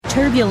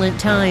Turbulent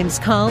times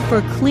call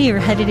for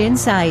clear-headed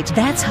insight.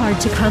 That's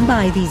hard to come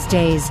by these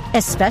days,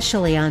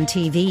 especially on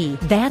TV.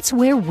 That's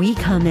where we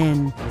come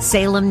in.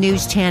 Salem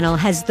News Channel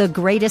has the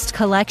greatest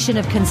collection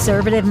of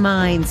conservative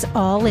minds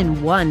all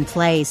in one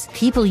place.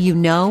 People you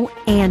know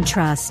and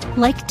trust,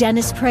 like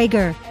Dennis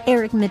Prager,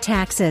 Eric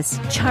Metaxas,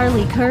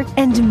 Charlie Kirk,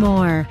 and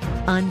more.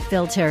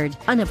 Unfiltered,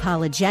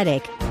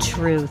 unapologetic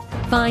truth.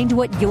 Find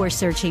what you're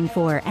searching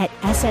for at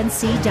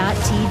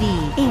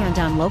snc.tv and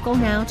on Local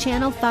Now,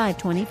 Channel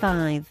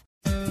 525.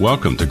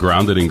 Welcome to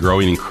Grounded and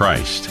Growing in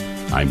Christ.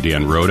 I'm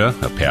Dan Rhoda,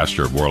 a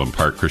pastor of Orland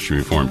Park Christian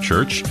Reformed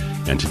Church,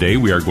 and today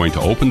we are going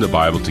to open the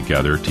Bible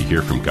together to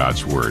hear from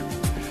God's Word.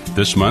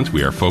 This month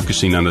we are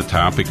focusing on the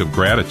topic of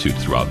gratitude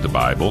throughout the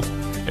Bible,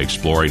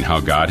 exploring how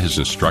God has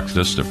instructed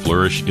us to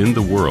flourish in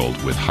the world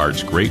with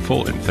hearts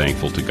grateful and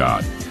thankful to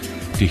God.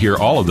 To hear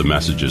all of the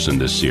messages in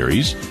this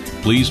series,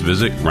 please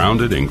visit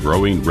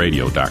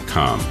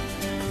groundedandgrowingradio.com.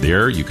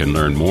 There you can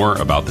learn more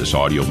about this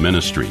audio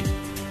ministry.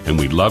 And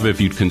we'd love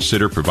if you'd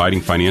consider providing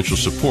financial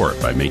support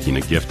by making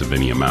a gift of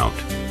any amount.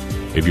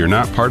 If you're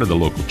not part of the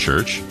local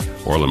church,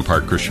 Orland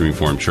Park Christian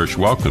Reformed Church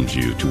welcomes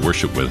you to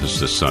worship with us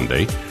this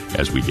Sunday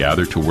as we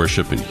gather to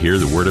worship and hear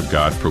the Word of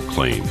God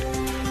proclaimed.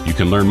 You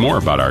can learn more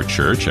about our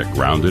church at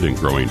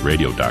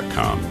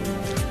groundedandgrowingradio.com.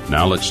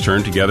 Now let's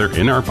turn together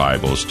in our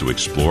Bibles to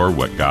explore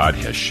what God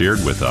has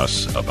shared with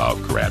us about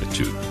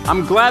gratitude.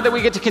 I'm glad that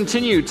we get to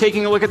continue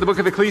taking a look at the book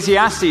of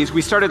Ecclesiastes.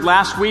 We started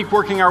last week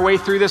working our way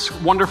through this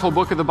wonderful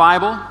book of the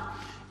Bible,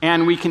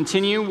 and we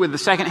continue with the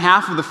second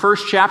half of the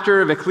first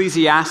chapter of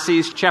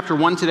Ecclesiastes, chapter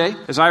 1 today,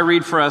 as I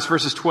read for us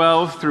verses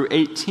 12 through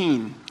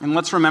 18. And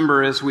let's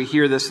remember as we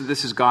hear this, that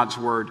this is God's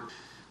word.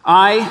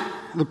 I,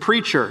 the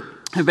preacher,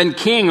 have been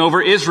king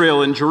over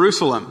Israel in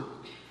Jerusalem.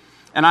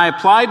 And I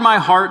applied my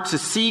heart to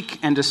seek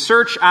and to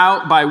search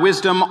out by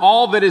wisdom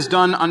all that is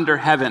done under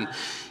heaven.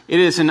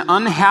 It is an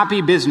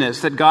unhappy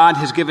business that God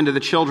has given to the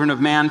children of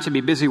man to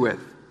be busy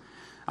with.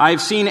 I have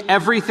seen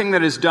everything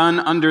that is done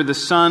under the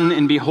sun,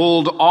 and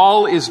behold,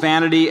 all is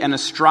vanity and a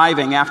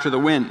striving after the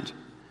wind.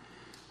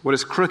 What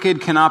is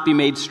crooked cannot be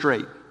made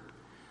straight,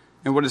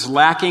 and what is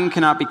lacking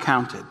cannot be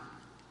counted.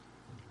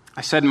 I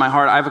said in my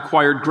heart, I've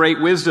acquired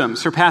great wisdom,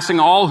 surpassing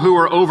all who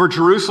are over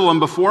Jerusalem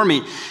before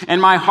me.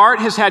 And my heart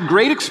has had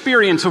great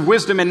experience of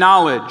wisdom and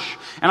knowledge.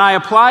 And I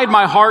applied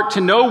my heart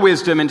to know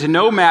wisdom and to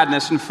know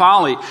madness and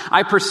folly.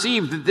 I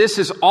perceived that this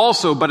is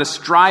also but a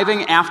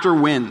striving after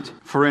wind.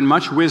 For in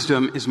much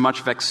wisdom is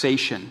much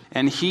vexation.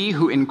 And he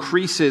who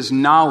increases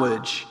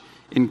knowledge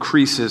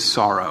increases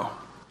sorrow.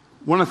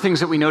 One of the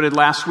things that we noted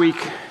last week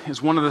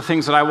is one of the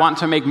things that I want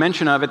to make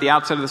mention of at the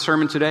outset of the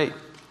sermon today.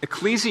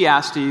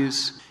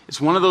 Ecclesiastes is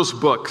one of those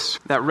books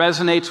that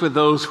resonates with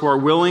those who are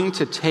willing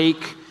to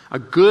take a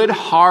good,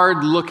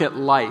 hard look at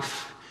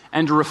life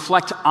and to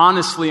reflect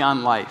honestly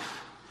on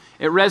life.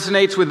 It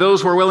resonates with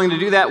those who are willing to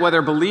do that,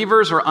 whether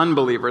believers or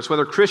unbelievers,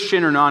 whether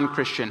Christian or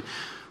non-Christian.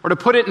 Or to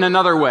put it in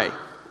another way,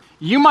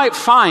 you might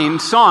find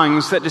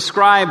songs that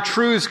describe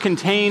truths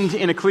contained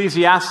in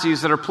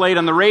Ecclesiastes that are played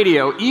on the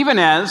radio, even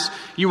as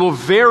you will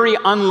very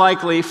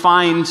unlikely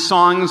find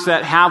songs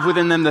that have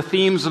within them the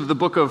themes of the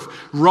book of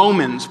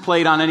Romans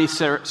played on any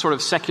sort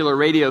of secular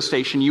radio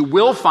station. You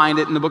will find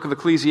it in the book of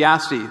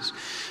Ecclesiastes.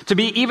 To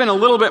be even a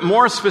little bit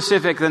more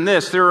specific than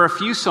this, there are a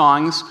few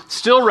songs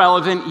still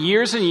relevant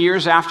years and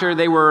years after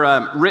they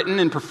were written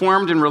and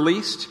performed and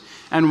released.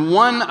 And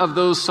one of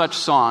those such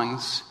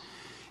songs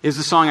is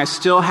the song I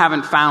Still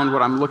Haven't Found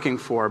What I'm Looking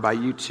For by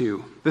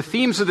U2. The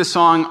themes of the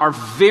song are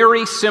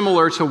very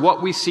similar to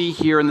what we see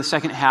here in the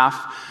second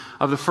half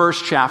of the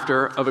first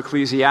chapter of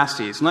Ecclesiastes.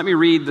 And let me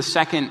read the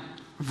second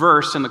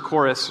verse in the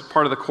chorus,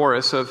 part of the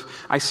chorus of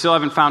I Still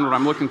Haven't Found What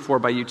I'm Looking For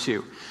by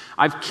U2.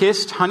 I've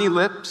kissed honey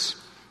lips,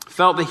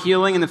 felt the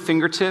healing in the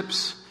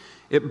fingertips.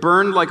 It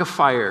burned like a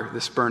fire,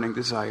 this burning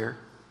desire.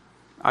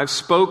 I've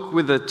spoke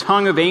with the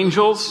tongue of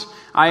angels.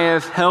 I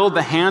have held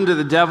the hand of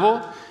the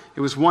devil.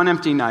 It was one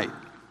empty night.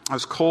 I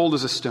was cold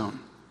as a stone,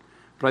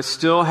 but I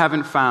still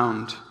haven't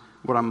found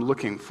what I'm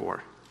looking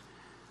for.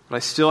 But I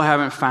still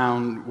haven't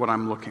found what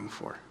I'm looking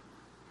for.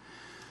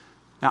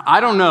 Now, I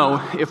don't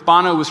know if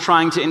Bono was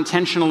trying to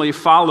intentionally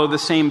follow the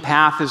same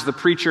path as the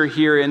preacher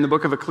here in the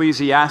book of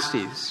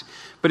Ecclesiastes,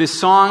 but his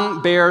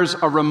song bears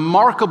a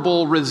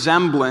remarkable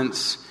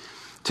resemblance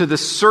to the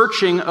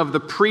searching of the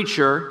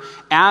preacher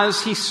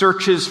as he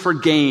searches for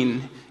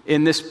gain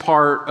in this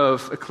part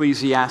of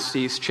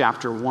Ecclesiastes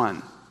chapter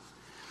 1.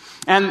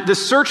 And the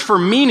search for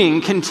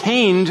meaning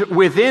contained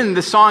within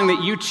the song that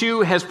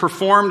U2 has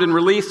performed and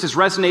released has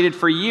resonated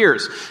for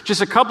years.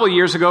 Just a couple of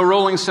years ago,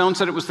 Rolling Stone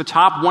said it was the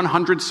top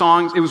 100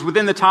 songs. It was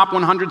within the top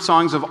 100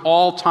 songs of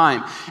all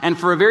time. And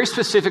for a very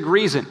specific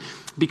reason.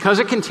 Because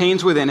it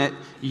contains within it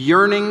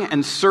yearning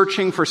and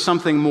searching for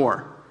something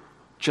more.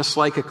 Just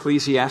like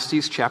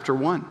Ecclesiastes chapter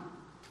 1.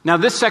 Now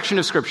this section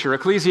of Scripture,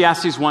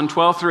 Ecclesiastes 1,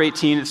 12 through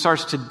 18, it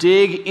starts to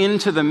dig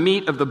into the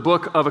meat of the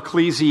book of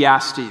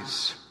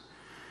Ecclesiastes.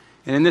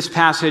 And in this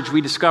passage, we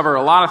discover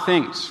a lot of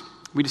things.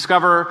 We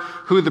discover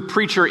who the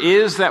preacher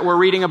is that we're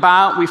reading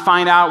about. We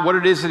find out what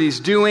it is that he's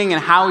doing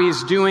and how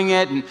he's doing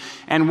it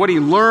and what he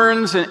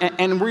learns.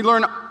 And we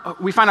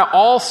find out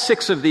all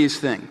 6 of these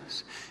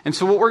things. And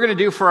so what we're going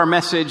to do for our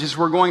message is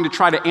we're going to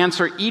try to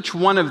answer each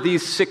one of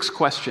these 6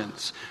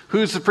 questions.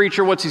 Who's the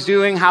preacher? What's he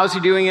doing? How's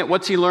he doing it?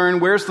 What's he learned?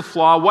 Where's the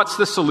flaw? What's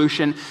the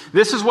solution?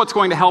 This is what's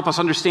going to help us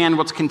understand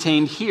what's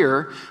contained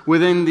here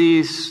within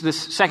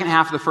this second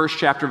half of the first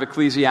chapter of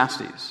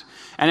Ecclesiastes.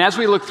 And as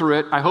we look through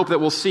it, I hope that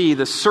we'll see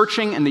the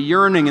searching and the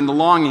yearning and the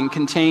longing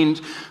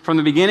contained from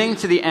the beginning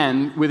to the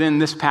end within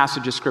this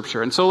passage of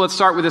Scripture. And so let's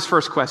start with this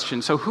first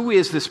question. So who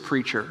is this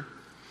preacher?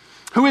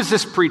 Who is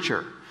this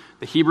preacher?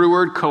 The Hebrew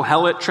word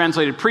kohelet,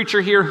 translated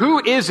preacher here.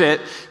 Who is it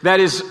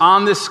that is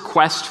on this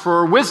quest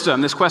for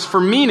wisdom, this quest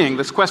for meaning,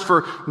 this quest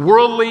for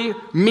worldly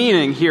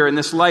meaning here in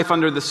this life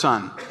under the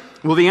sun?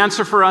 Well, the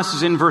answer for us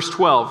is in verse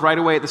 12, right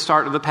away at the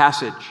start of the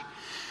passage.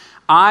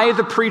 I,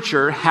 the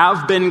preacher,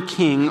 have been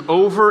king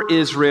over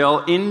Israel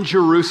in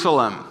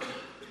Jerusalem.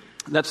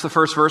 That's the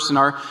first verse in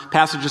our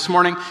passage this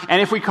morning.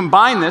 And if we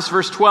combine this,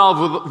 verse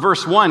 12, with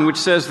verse 1, which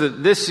says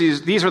that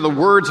these are the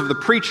words of the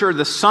preacher,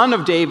 the son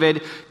of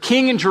David,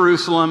 king in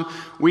Jerusalem,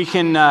 we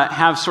can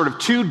have sort of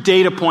 2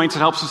 data points that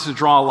helps us to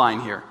draw a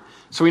line here.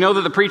 So we know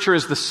that the preacher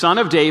is the son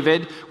of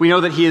David. We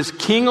know that he is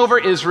king over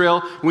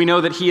Israel. We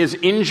know that he is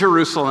in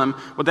Jerusalem.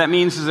 What that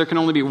means is there can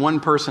only be one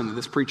person that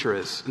this preacher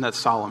is, and that's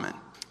Solomon.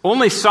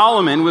 Only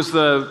Solomon was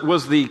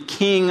the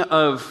king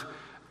of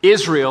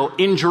Israel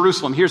in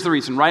Jerusalem. Here's the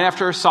reason. Right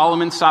after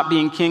Solomon stopped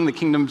being king, the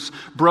kingdoms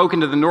broke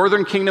into the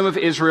northern kingdom of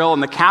Israel,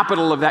 and the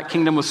capital of that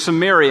kingdom was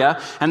Samaria,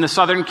 and the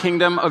southern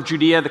kingdom of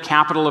Judea, the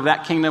capital of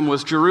that kingdom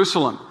was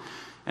Jerusalem.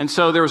 And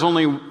so there was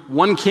only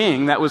one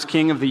king that was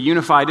king of the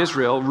unified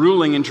Israel,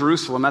 ruling in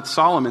Jerusalem. That's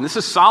Solomon. This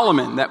is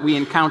Solomon that we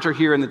encounter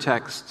here in the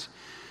text.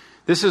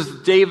 This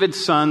is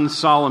David's son,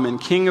 Solomon,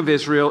 king of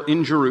Israel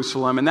in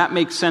Jerusalem. And that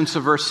makes sense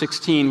of verse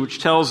 16, which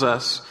tells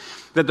us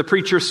that the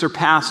preacher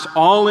surpassed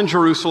all in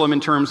Jerusalem in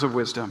terms of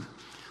wisdom.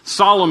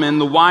 Solomon,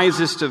 the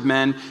wisest of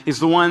men, is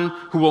the one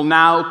who will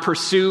now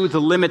pursue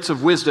the limits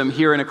of wisdom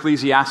here in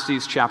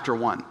Ecclesiastes chapter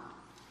 1.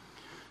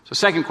 So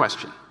second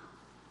question,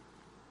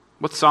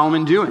 what's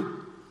Solomon doing?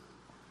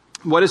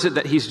 What is it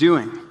that he's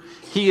doing?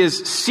 He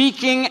is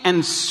seeking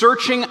and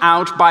searching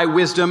out by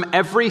wisdom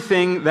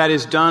everything that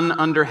is done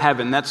under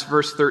heaven. That's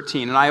verse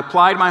 13. And I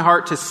applied my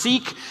heart to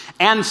seek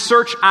and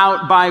search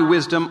out by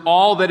wisdom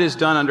all that is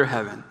done under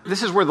heaven.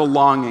 This is where the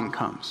longing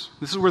comes.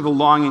 This is where the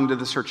longing to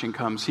the searching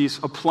comes. He's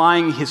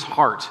applying his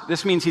heart.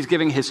 This means he's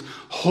giving his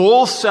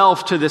whole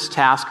self to this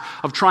task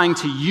of trying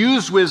to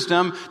use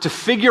wisdom to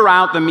figure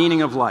out the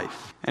meaning of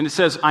life. And it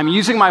says, I'm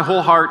using my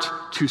whole heart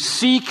to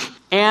seek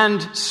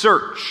and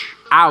search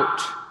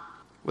out.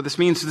 What this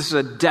means is this is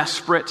a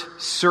desperate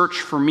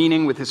search for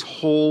meaning with his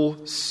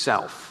whole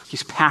self.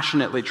 He's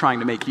passionately trying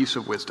to make use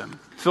of wisdom.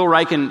 Phil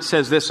Ryken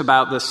says this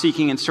about the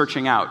seeking and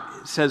searching out.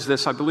 He says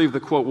this, I believe the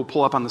quote will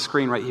pull up on the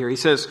screen right here. He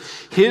says,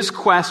 his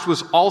quest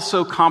was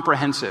also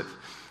comprehensive.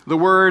 The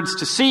words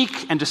to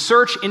seek and to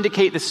search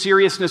indicate the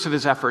seriousness of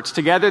his efforts.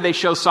 Together they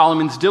show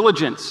Solomon's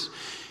diligence.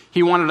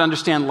 He wanted to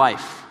understand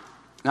life.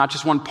 Not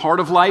just one part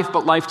of life,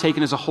 but life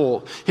taken as a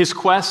whole. His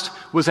quest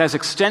was as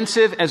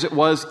extensive as it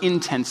was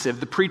intensive.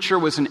 The preacher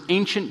was an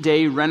ancient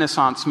day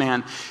Renaissance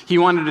man. He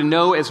wanted to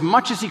know as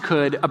much as he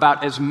could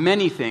about as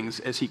many things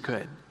as he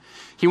could.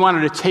 He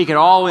wanted to take it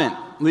all in,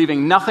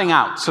 leaving nothing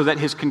out so that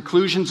his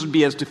conclusions would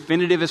be as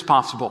definitive as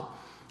possible.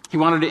 He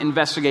wanted to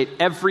investigate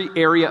every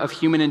area of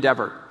human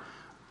endeavor,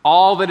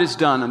 all that is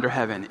done under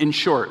heaven. In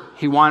short,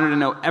 he wanted to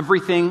know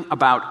everything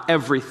about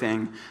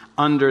everything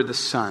under the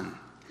sun.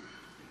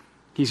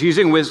 He's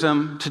using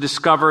wisdom to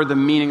discover the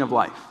meaning of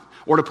life.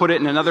 Or to put it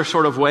in another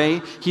sort of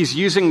way, he's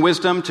using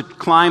wisdom to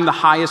climb the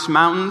highest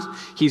mountains.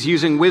 He's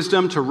using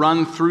wisdom to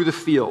run through the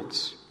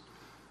fields.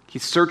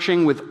 He's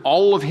searching with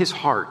all of his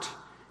heart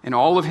and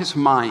all of his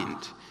mind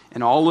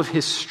and all of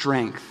his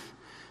strength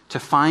to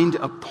find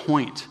a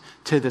point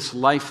to this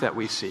life that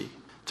we see.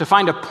 To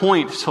find a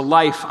point to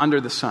life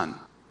under the sun.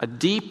 A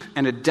deep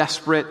and a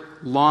desperate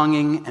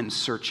longing and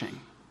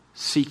searching.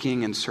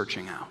 Seeking and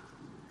searching out.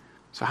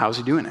 So how's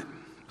he doing it?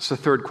 That's the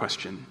third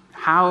question.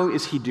 How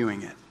is he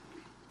doing it?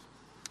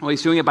 Well,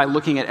 he's doing it by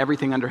looking at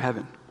everything under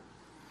heaven.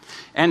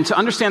 And to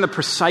understand the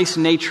precise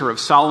nature of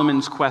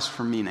Solomon's quest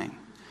for meaning,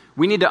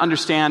 we need to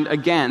understand,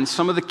 again,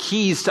 some of the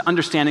keys to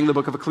understanding the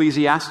book of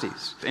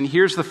Ecclesiastes. And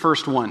here's the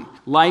first one,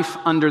 life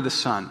under the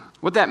sun.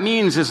 What that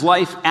means is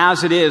life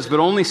as it is, but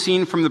only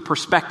seen from the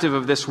perspective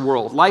of this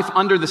world. Life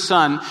under the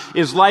sun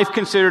is life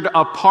considered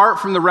apart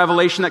from the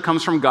revelation that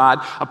comes from God,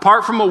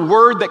 apart from a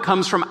word that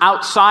comes from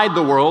outside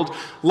the world.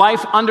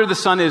 Life under the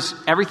sun is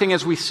everything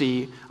as we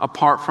see,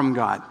 apart from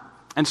God.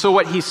 And so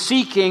what he's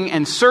seeking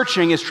and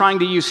searching is trying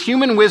to use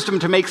human wisdom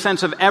to make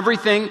sense of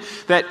everything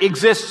that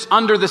exists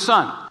under the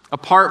sun,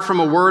 apart from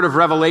a word of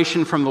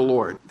revelation from the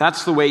Lord.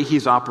 That's the way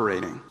he's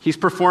operating. He's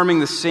performing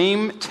the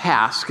same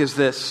task as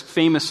this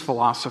famous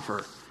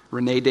philosopher,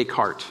 René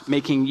Descartes,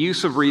 making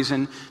use of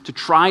reason to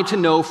try to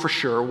know for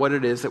sure what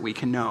it is that we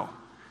can know,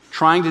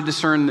 trying to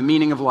discern the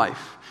meaning of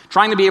life,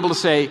 Trying to be able to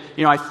say,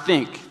 I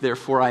think,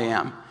 therefore I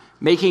am.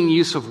 Making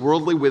use of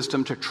worldly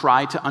wisdom to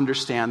try to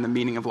understand the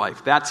meaning of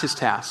life. That's his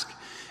task.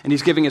 And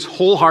he's giving his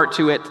whole heart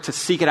to it, to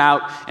seek it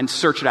out and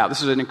search it out.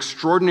 This is an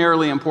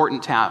extraordinarily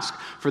important task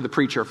for the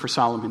preacher, for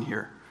Solomon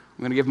here.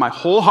 I'm going to give my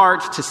whole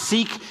heart to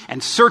seek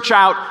and search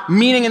out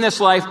meaning in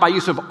this life by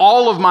use of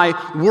all of my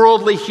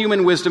worldly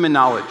human wisdom and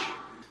knowledge.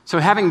 So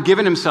having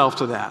given himself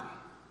to that,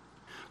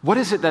 what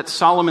is it that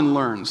Solomon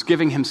learns,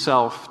 giving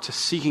himself to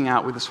seeking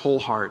out with his whole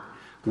heart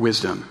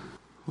wisdom?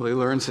 Well, he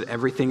learns that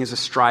everything is a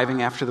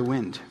striving after the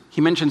wind.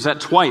 He mentions that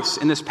twice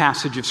in this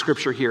passage of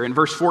Scripture here, in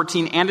verse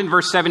 14 and in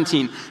verse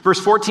 17. Verse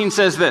 14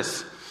 says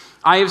this,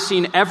 I have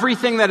seen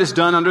everything that is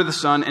done under the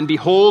sun, and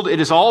behold, it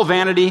is all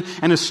vanity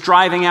and a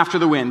striving after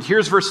the wind.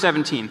 Here's verse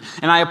 17.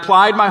 And I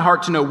applied my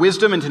heart to know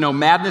wisdom and to know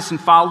madness and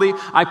folly.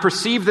 I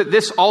perceive that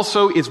this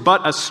also is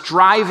but a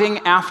striving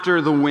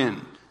after the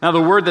wind. Now,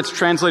 the word that's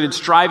translated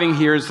striving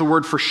here is the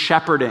word for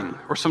shepherding,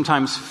 or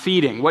sometimes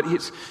feeding. What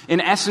he's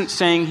in essence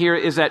saying here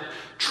is that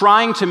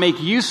trying to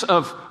make use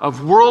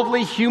of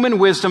worldly human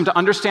wisdom to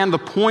understand the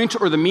point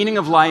or the meaning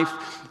of life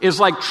is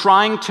like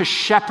trying to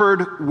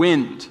shepherd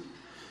wind.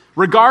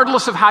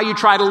 Regardless of how you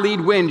try to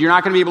lead wind, you're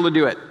not going to be able to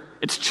do it.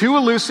 It's too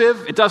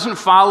elusive. It doesn't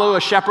follow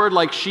a shepherd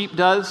like sheep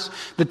does.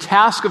 The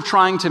task of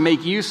trying to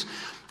make use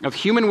of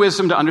human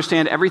wisdom to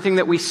understand everything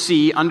that we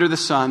see under the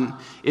sun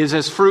is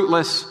as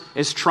fruitless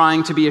as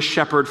trying to be a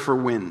shepherd for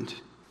wind.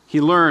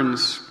 He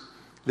learns,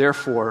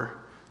 therefore,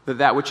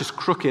 that which is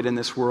crooked in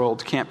this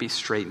world can't be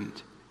straightened.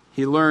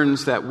 He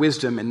learns that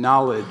wisdom and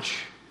knowledge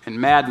and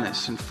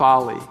madness and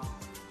folly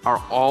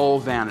are all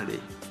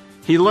vanity.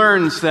 He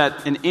learns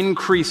that an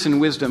increase in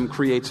wisdom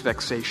creates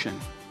vexation,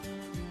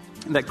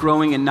 and that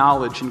growing in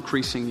knowledge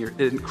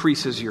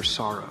increases your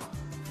sorrow.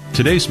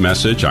 Today's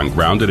message on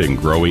Grounded and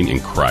Growing in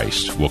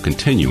Christ will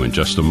continue in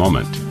just a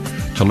moment.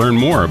 To learn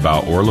more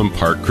about Orland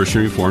Park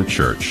Christian Reformed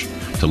Church,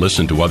 to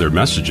listen to other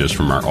messages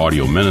from our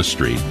audio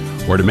ministry,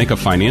 or to make a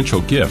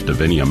financial gift of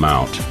any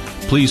amount,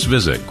 please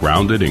visit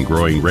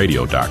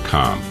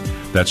groundedandgrowingradio.com.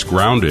 That's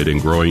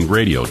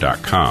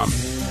groundedandgrowingradio.com.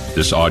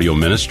 This audio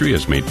ministry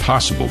is made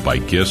possible by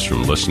gifts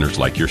from listeners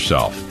like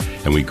yourself,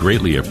 and we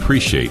greatly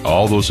appreciate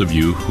all those of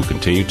you who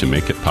continue to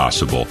make it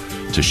possible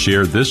to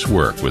share this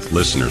work with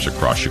listeners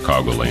across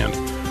Chicagoland.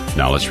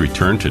 Now let's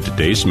return to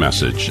today's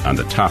message on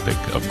the topic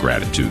of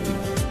gratitude.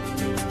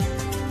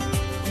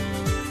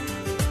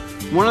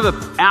 One of the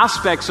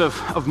aspects of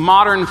the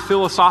modern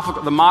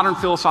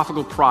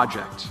philosophical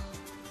project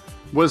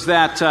was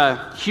that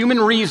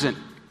human reason,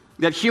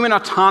 that human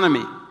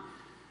autonomy,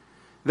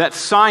 that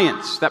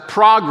science, that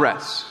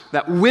progress,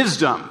 that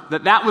wisdom,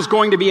 that was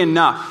going to be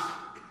enough.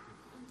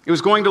 It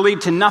was going to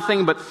lead to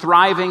nothing but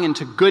thriving and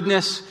to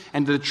goodness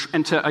and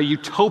to a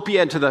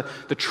utopia and to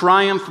the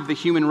triumph of the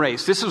human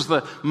race. This was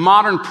the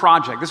modern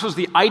project. This was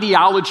the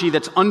ideology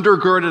that's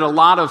undergirded a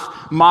lot of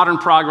modern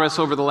progress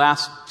over the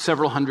last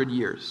several hundred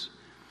years.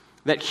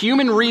 That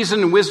human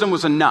reason and wisdom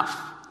was enough.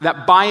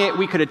 That by it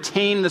we could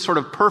attain the sort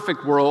of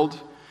perfect world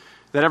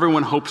that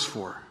everyone hopes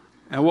for.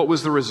 And what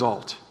was the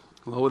result?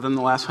 Well, within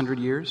the last 100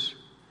 years,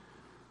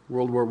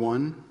 World War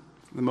I,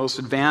 the most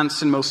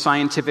advanced and most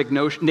scientific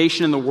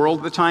nation in the world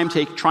at the time,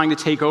 trying to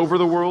take over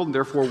the world, and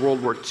therefore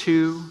World War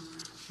II,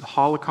 the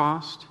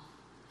Holocaust.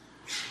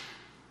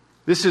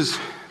 This is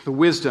the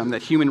wisdom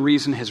that human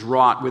reason has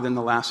wrought within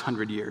the last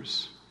 100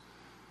 years.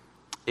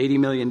 80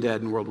 million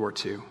dead in World War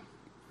II.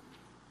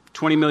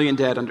 20 million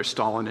dead under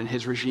Stalin and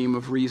his regime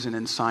of reason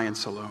and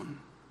science alone.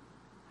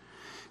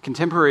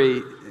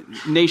 Contemporary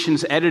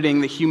nations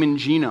editing the human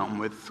genome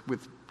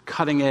with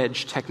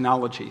cutting-edge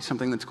technology,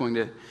 something that's going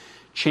to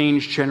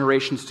change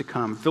generations to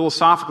come.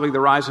 Philosophically, the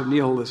rise of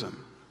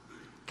nihilism.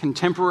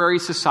 Contemporary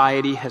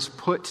society has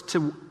put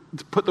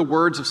the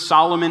words of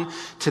Solomon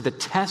to the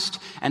test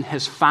and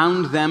has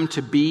found them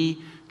to be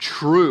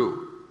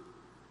true.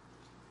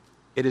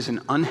 It is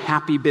an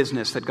unhappy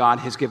business that God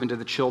has given to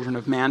the children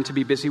of man to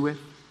be busy with.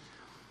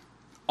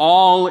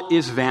 All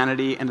is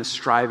vanity and a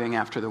striving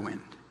after the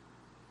wind.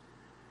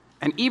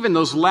 And even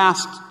those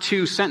last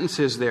two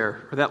sentences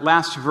there, or that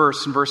last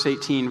verse in verse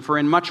 18, for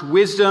in much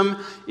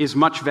wisdom is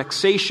much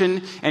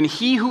vexation, and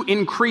he who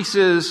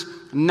increases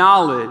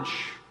knowledge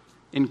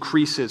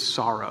increases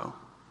sorrow.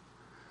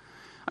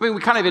 I mean,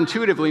 we kind of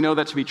intuitively know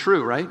that to be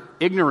true, right?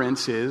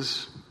 Ignorance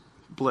is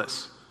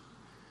bliss.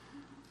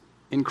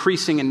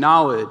 Increasing in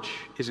knowledge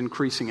is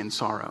increasing in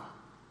sorrow.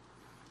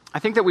 I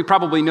think that we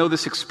probably know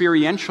this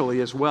experientially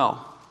as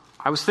well.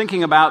 I was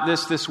thinking about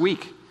this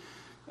week.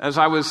 As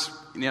I was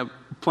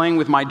playing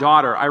with my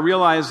daughter, I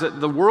realized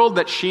that the world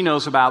that she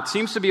knows about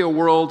seems to be a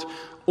world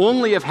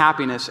only of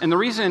happiness. And the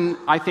reason,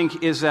 I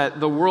think, is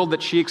that the world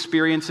that she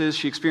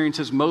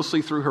experiences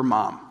mostly through her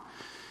mom.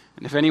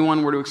 And if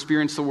anyone were to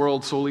experience the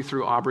world solely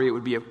through Aubrey, it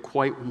would be a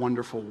quite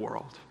wonderful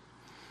world.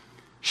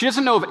 She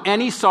doesn't know of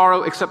any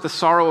sorrow except the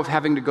sorrow of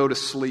having to go to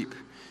sleep.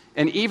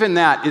 And even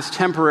that is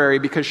temporary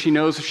because she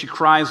knows if she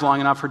cries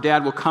long enough, her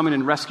dad will come in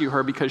and rescue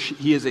her because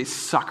he is a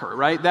sucker,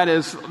 right? That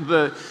is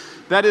the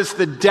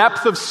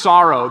depth of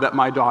sorrow that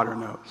my daughter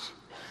knows.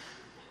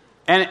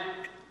 And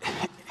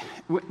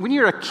When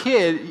you're a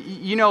kid,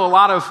 you know a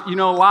lot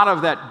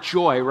of that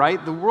joy,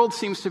 right? The world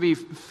seems to be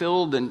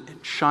filled and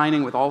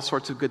shining with all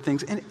sorts of good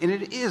things, and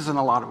it is in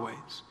a lot of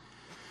ways.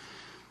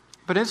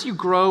 But as you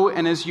grow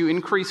and as you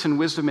increase in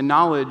wisdom and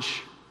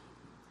knowledge,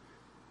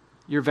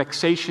 your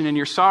vexation and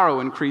your sorrow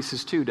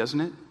increases too, doesn't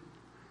it?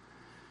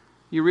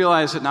 You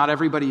realize that not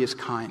everybody is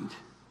kind.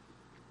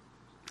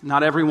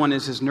 Not everyone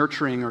is as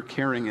nurturing or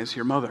caring as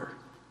your mother.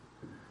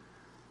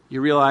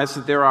 You realize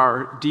that there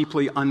are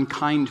deeply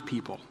unkind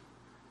people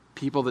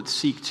that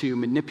seek to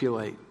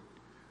manipulate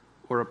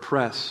or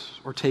oppress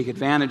or take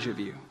advantage of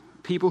you,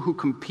 people who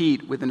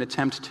compete with an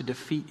attempt to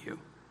defeat you.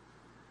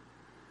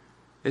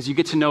 As you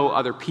get to know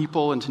other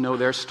people and to know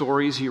their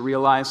stories, you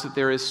realize that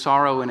there is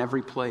sorrow in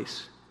every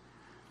place,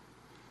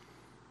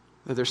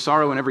 that there's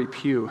sorrow in every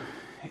pew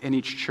in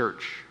each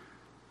church.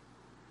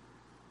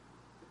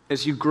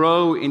 As you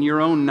grow in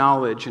your own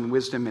knowledge and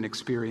wisdom and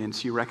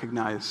experience, you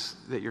recognize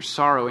that your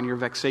sorrow and your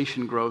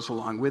vexation grows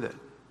along with it.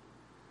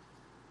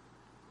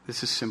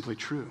 This is simply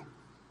true.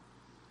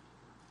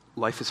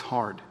 Life is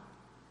hard.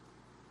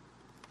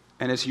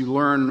 And as you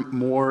learn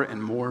more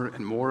and more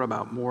and more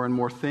about more and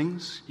more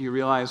things, you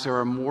realize there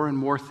are more and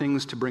more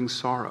things to bring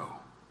sorrow.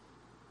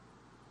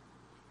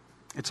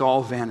 It's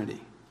all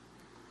vanity.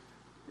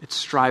 It's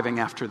striving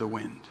after the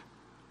wind.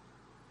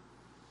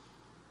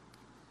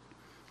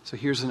 So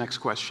here's the next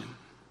question.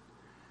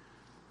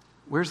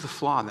 Where's the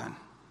flaw then?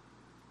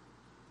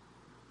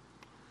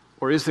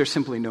 Or is there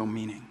simply no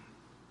meaning?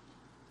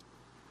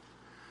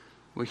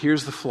 Well,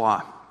 here's the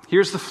flaw.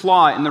 Here's the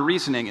flaw in the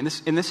reasoning. And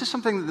this is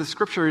something that the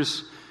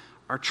scriptures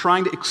are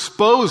trying to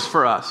expose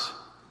for us.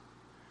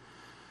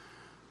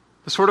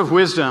 The sort of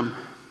wisdom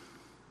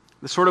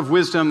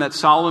that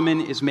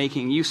Solomon is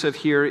making use of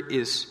here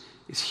is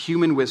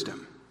human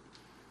wisdom.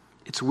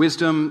 It's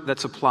wisdom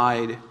that's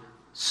applied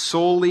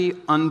solely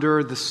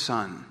under the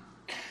sun.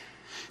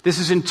 This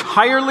is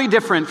entirely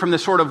different from the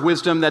sort of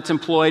wisdom that's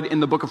employed in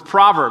the book of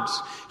Proverbs.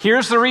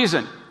 Here's the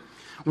reason.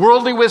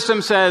 Worldly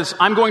wisdom says,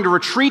 I'm going to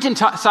retreat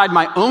inside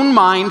my own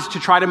mind to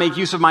try to make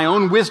use of my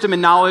own wisdom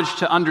and knowledge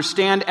to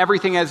understand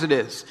everything as it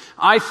is.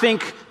 I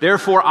think,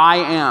 therefore I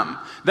am.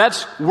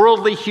 That's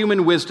worldly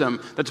human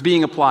wisdom that's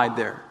being applied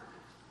there.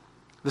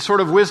 The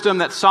sort of wisdom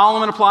that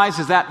Solomon applies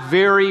is that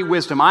very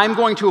wisdom. I'm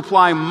going to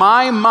apply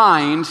my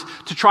mind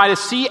to try to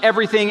see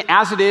everything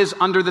as it is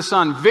under the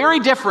sun.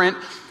 Very different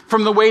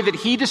from the way that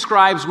he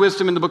describes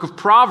wisdom in the book of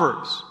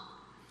Proverbs.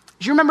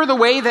 Do you remember the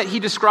way that he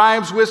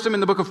describes wisdom in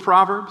the book of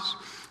Proverbs?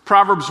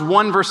 Proverbs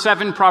 1 verse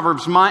 7,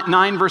 Proverbs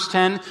 9 verse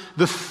 10.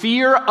 The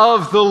fear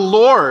of the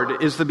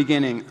Lord is the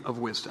beginning of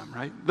wisdom,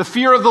 right? The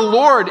fear of the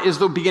Lord is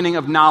the beginning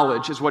of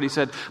knowledge, is what he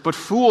said. But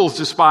fools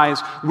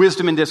despise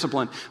wisdom and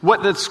discipline.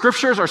 What the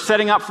scriptures are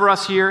setting up for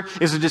us here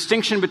is a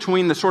distinction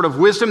between the sort of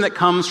wisdom that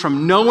comes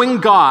from knowing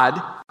God,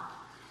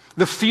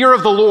 the fear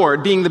of the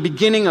Lord being the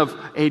beginning of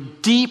a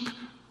deep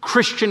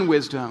Christian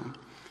wisdom,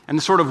 and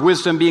the sort of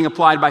wisdom being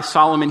applied by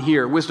Solomon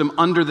here, wisdom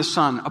under the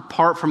sun,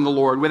 apart from the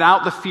Lord,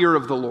 without the fear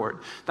of the Lord.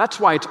 That's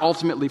why it's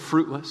ultimately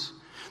fruitless.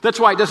 That's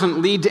why it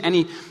doesn't lead to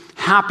any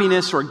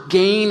happiness or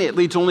gain. It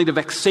leads only to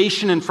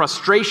vexation and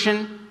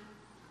frustration.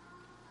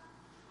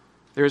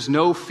 There is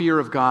no fear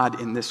of God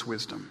in this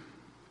wisdom.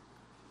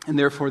 And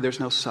therefore there's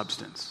no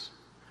substance.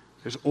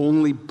 There's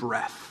only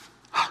breath,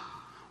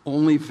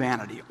 only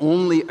vanity,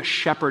 only a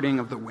shepherding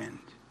of the wind.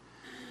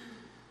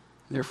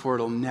 Therefore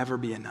it'll never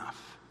be enough.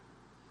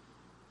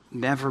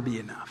 Never be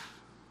enough.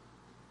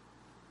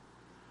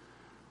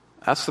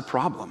 That's the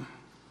problem.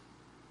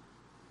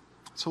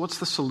 So what's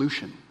the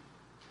solution?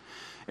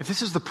 If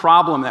this is the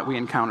problem that we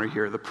encounter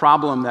here, the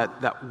problem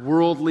that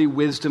worldly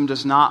wisdom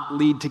does not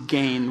lead to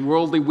gain,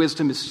 worldly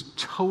wisdom is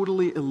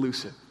totally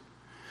elusive.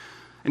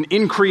 An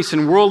increase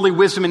in worldly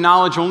wisdom and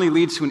knowledge only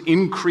leads to an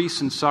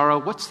increase in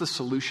sorrow. What's the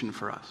solution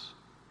for us?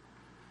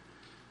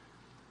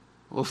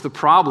 Well, if the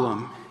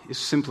problem is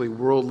simply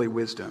worldly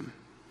wisdom,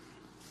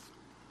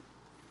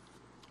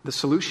 the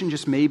solution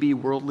just may be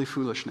worldly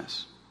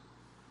foolishness.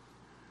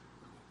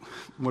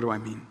 What do I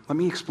mean? Let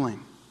me explain.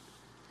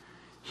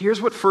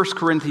 Here's what 1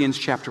 Corinthians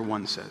chapter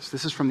 1 says.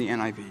 This is from the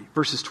NIV,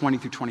 verses 20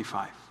 through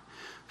 25.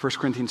 1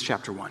 Corinthians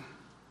chapter 1.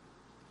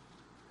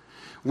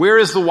 Where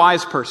is the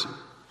wise person?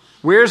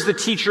 Where's the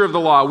teacher of the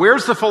law?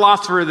 Where's the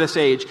philosopher of this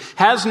age?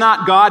 Has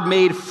not God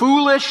made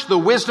foolish the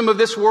wisdom of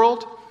this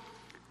world?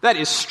 That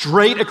is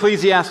straight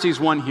Ecclesiastes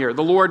 1 here.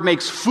 The Lord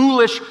makes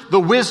foolish the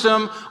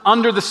wisdom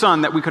under the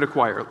sun that we could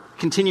acquire.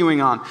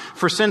 Continuing on.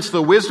 For since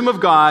the wisdom of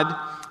God,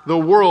 the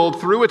world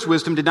through its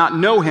wisdom did not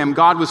know him,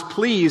 God was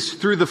pleased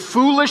through the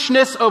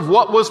foolishness of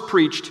what was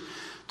preached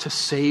to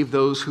save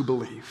those who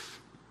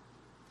believe.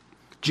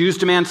 Jews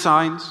demand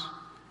signs.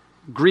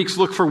 Greeks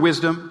look for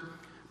wisdom.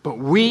 But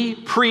we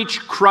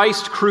preach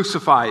Christ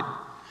crucified,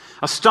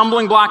 a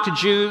stumbling block to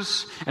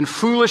Jews and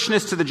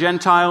foolishness to the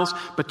Gentiles,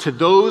 but to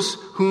those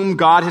whom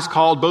God has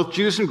called, both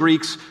Jews and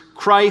Greeks,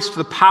 Christ,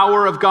 the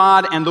power of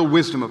God and the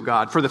wisdom of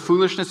God. For the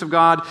foolishness of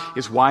God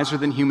is wiser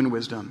than human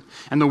wisdom,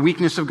 and the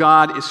weakness of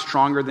God is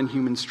stronger than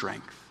human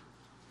strength.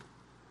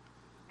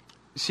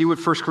 You see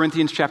what 1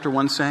 Corinthians chapter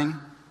 1 is saying?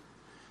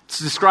 It's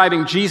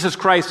describing Jesus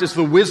Christ as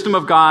the wisdom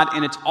of God,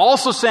 and it's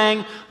also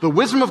saying the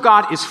wisdom of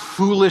God is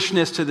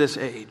foolishness to this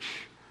age.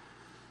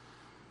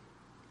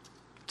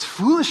 It's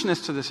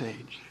foolishness to this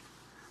age.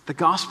 The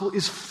gospel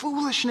is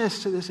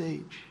foolishness to this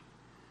age.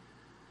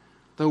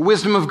 The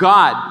wisdom of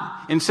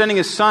God in sending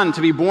his son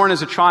to be born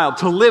as a child,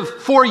 to live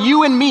for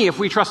you and me if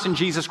we trust in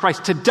Jesus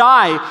Christ, to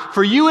die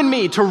for you and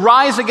me, to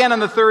rise again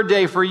on the third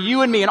day for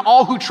you and me and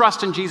all who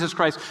trust in Jesus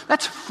Christ.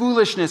 That's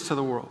foolishness to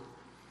the world.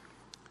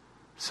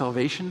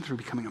 Salvation through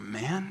becoming a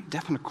man,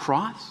 death on a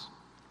cross.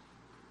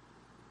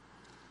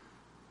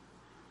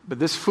 But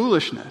this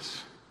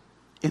foolishness,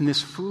 in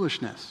this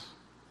foolishness,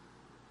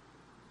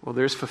 well,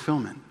 there's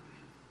fulfillment.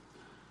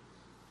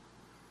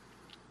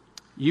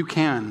 You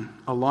can,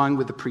 along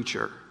with the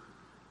preacher,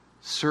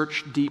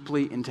 search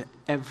deeply into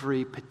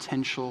every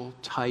potential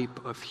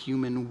type of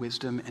human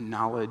wisdom and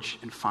knowledge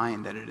and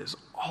find that it is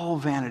all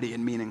vanity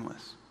and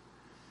meaningless.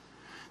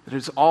 That it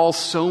is all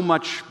so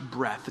much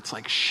breath. It's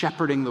like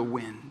shepherding the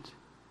wind.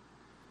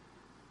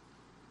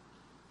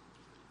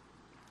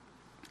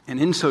 And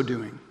in so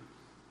doing,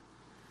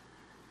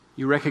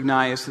 you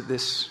recognize that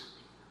this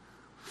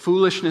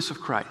foolishness of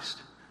Christ,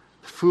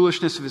 the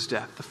foolishness of his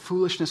death, the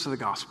foolishness of the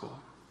gospel,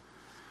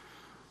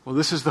 well,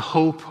 this is the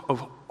hope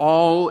of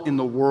all in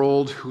the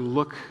world who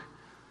look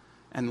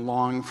and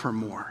long for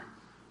more.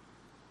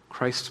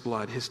 Christ's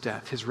blood, his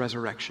death, his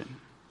resurrection.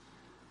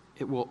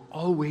 It will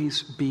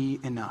always be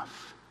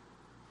enough.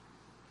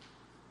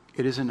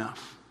 It is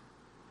enough.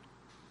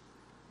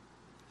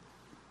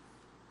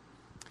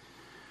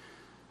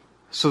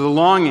 So the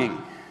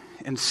longing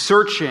and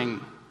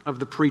searching of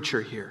the preacher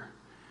here,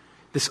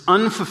 this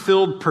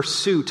unfulfilled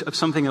pursuit of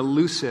something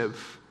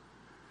elusive,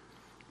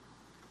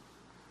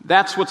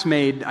 that's what's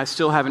made I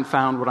Still Haven't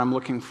Found What I'm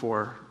Looking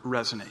For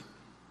resonate.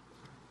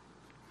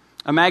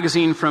 A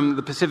magazine from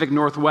the Pacific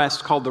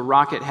Northwest called The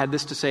Rocket had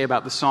this to say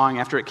about the song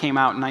after it came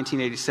out in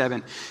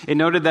 1987. It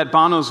noted that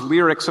Bono's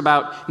lyrics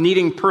about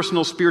needing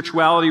personal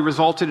spirituality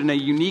resulted in a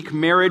unique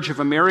marriage of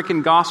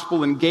American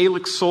gospel and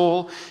Gaelic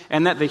soul,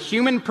 and that the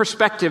human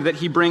perspective that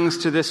he brings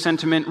to this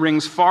sentiment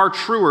rings far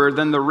truer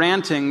than the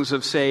rantings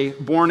of, say,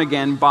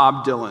 born-again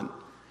Bob Dylan.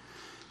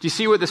 Do you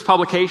see what this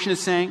publication is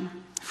saying?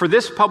 For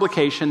this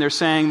publication, they're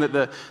saying that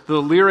the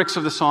lyrics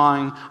of the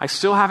song, I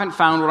Still Haven't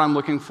Found What I'm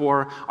Looking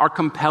For, are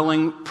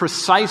compelling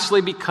precisely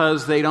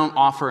because they don't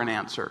offer an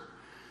answer.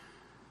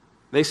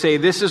 They say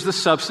this is the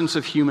substance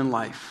of human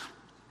life.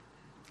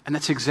 And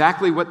that's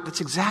exactly what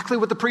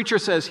the preacher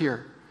says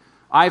here.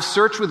 I've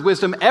searched with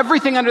wisdom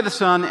everything under the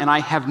sun, and I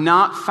have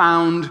not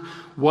found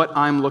what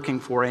I'm looking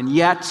for. And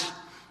yet,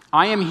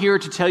 I am here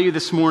to tell you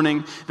this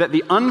morning that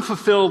the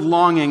unfulfilled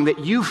longing that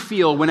you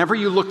feel whenever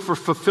you look for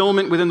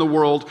fulfillment within the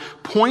world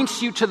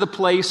points you to the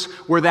place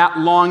where that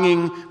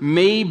longing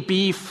may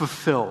be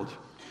fulfilled.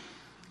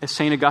 As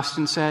St.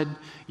 Augustine said,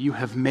 you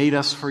have made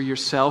us for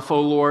yourself,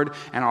 O Lord,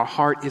 and our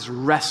heart is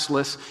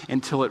restless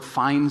until it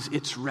finds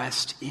its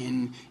rest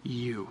in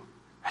you.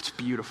 That's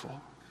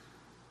beautiful.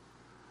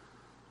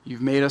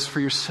 You've made us for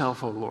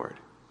yourself, O Lord.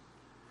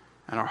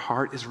 And our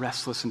heart is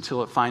restless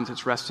until it finds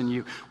its rest in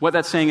you. What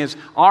that's saying is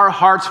our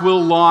hearts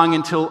will long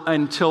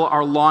until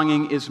our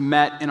longing is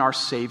met in our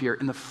Savior,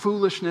 in the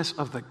foolishness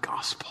of the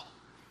gospel.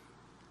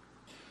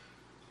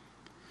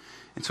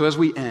 And so as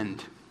we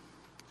end,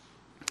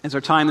 as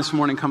our time this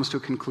morning comes to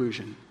a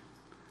conclusion,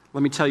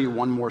 let me tell you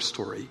one more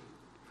story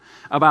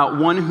about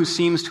one who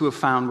seems to have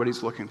found what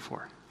he's looking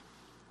for.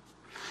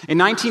 In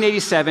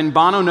 1987,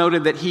 Bono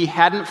noted that he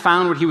hadn't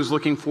found what he was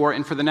looking for,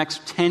 and for the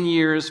next 10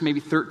 years, maybe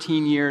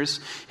 13 years,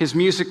 his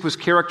music was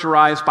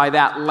characterized by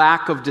that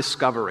lack of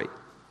discovery.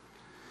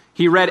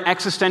 He read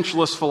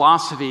existentialist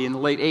philosophy in the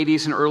late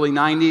 80s and early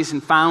 90s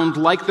and found,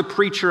 like the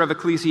preacher of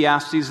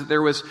Ecclesiastes, that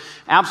there was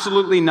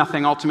absolutely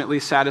nothing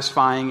ultimately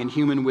satisfying in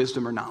human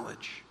wisdom or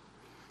knowledge.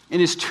 And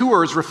his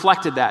tours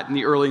reflected that in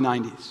the early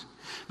 90s.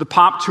 The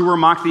pop tour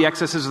mocked the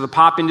excesses of the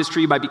pop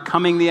industry by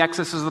becoming the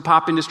excesses of the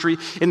pop industry.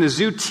 In the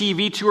Zoo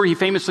TV tour, he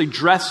famously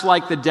dressed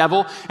like the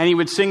devil, and he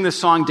would sing this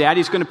song,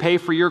 Daddy's Gonna Pay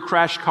for Your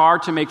Crashed Car,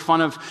 to make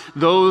fun of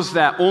those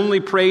that only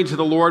pray to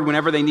the Lord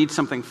whenever they need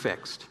something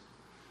fixed.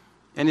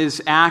 And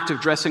his act of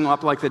dressing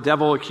up like the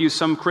devil accused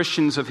some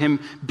Christians of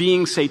him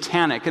being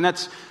satanic, and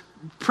that's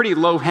pretty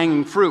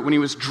low-hanging fruit when he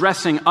was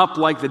dressing up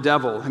like the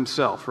devil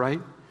himself,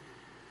 right?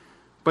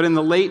 But in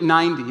the late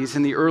 90s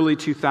and the early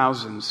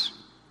 2000s,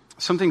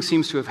 something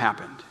seems to have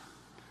happened.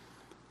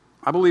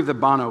 I believe that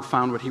Bono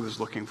found what he was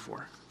looking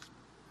for.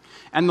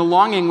 And the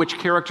longing which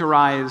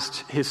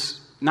characterized his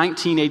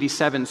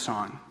 1987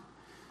 song,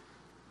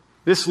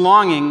 this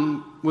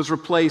longing was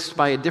replaced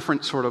by a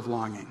different sort of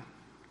longing,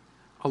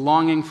 a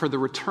longing for the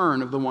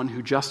return of the one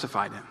who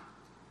justified him.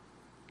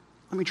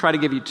 Let me try to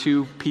give you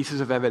two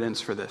pieces of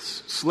evidence for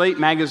this. Slate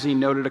magazine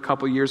noted a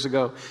couple years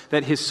ago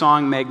that his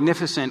song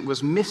Magnificent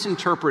was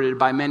misinterpreted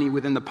by many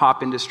within the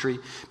pop industry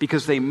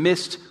because they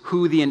missed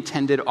who the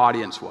intended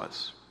audience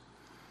was.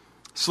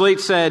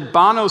 Slate said,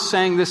 Bono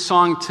sang this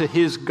song to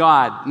his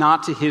God,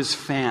 not to his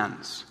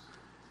fans.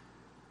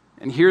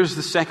 And here's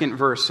the second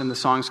verse in the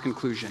song's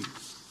conclusion.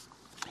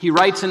 He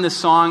writes in this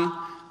song,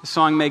 the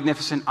song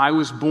Magnificent, I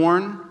was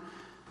born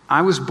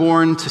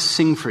to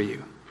sing for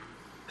you.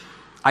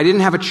 I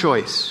didn't have a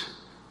choice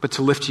but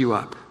to lift you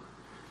up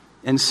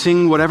and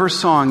sing whatever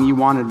song you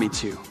wanted me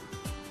to.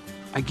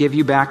 I give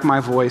you back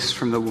my voice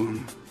from the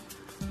womb.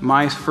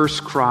 My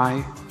first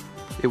cry,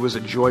 it was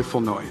a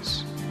joyful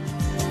noise.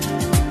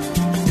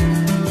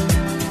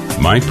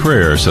 My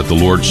prayer is that the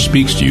Lord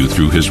speaks to you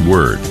through His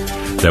Word,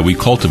 that we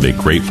cultivate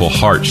grateful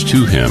hearts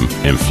to Him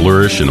and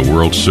flourish in a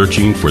world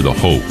searching for the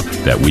hope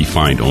that we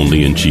find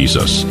only in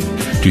Jesus.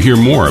 To hear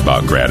more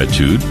about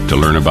gratitude, to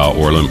learn about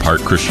Orland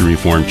Park Christian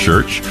Reformed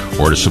Church,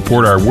 or to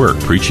support our work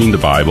preaching the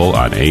Bible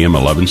on AM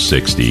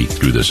 1160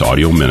 through this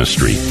audio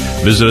ministry,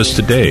 visit us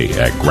today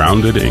at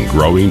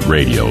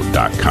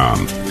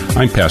groundedandgrowingradio.com.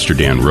 I'm Pastor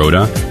Dan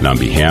Rhoda, and on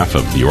behalf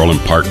of the Orland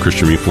Park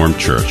Christian Reformed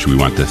Church, we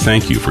want to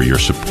thank you for your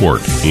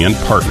support and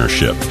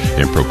partnership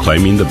in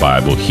proclaiming the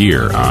Bible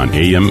here on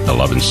AM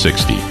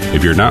 1160.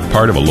 If you're not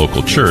part of a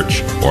local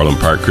church, Orland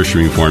Park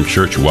Christian Reformed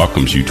Church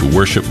welcomes you to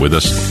worship with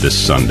us this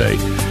Sunday.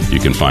 You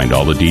can find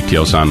all the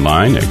details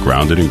online at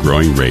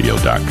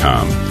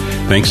groundedandgrowingradio.com.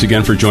 Thanks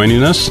again for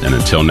joining us, and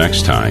until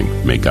next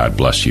time, may God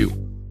bless you.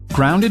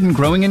 Grounded and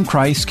Growing in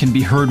Christ can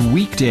be heard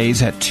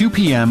weekdays at 2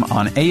 p.m.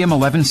 on AM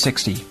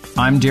 1160.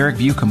 I'm Derek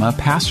Buikema,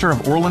 pastor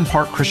of Orland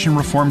Park Christian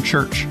Reformed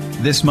Church.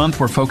 This month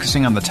we're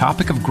focusing on the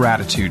topic of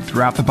gratitude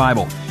throughout the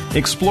Bible,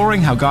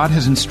 exploring how God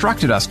has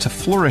instructed us to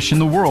flourish in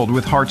the world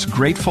with hearts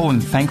grateful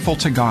and thankful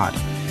to God.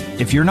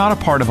 If you're not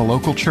a part of a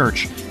local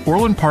church,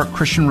 Orland Park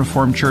Christian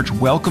Reformed Church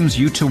welcomes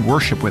you to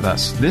worship with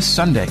us this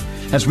Sunday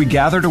as we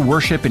gather to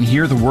worship and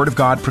hear the Word of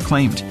God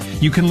proclaimed.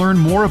 You can learn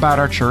more about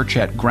our church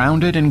at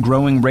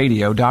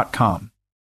groundedandgrowingradio.com.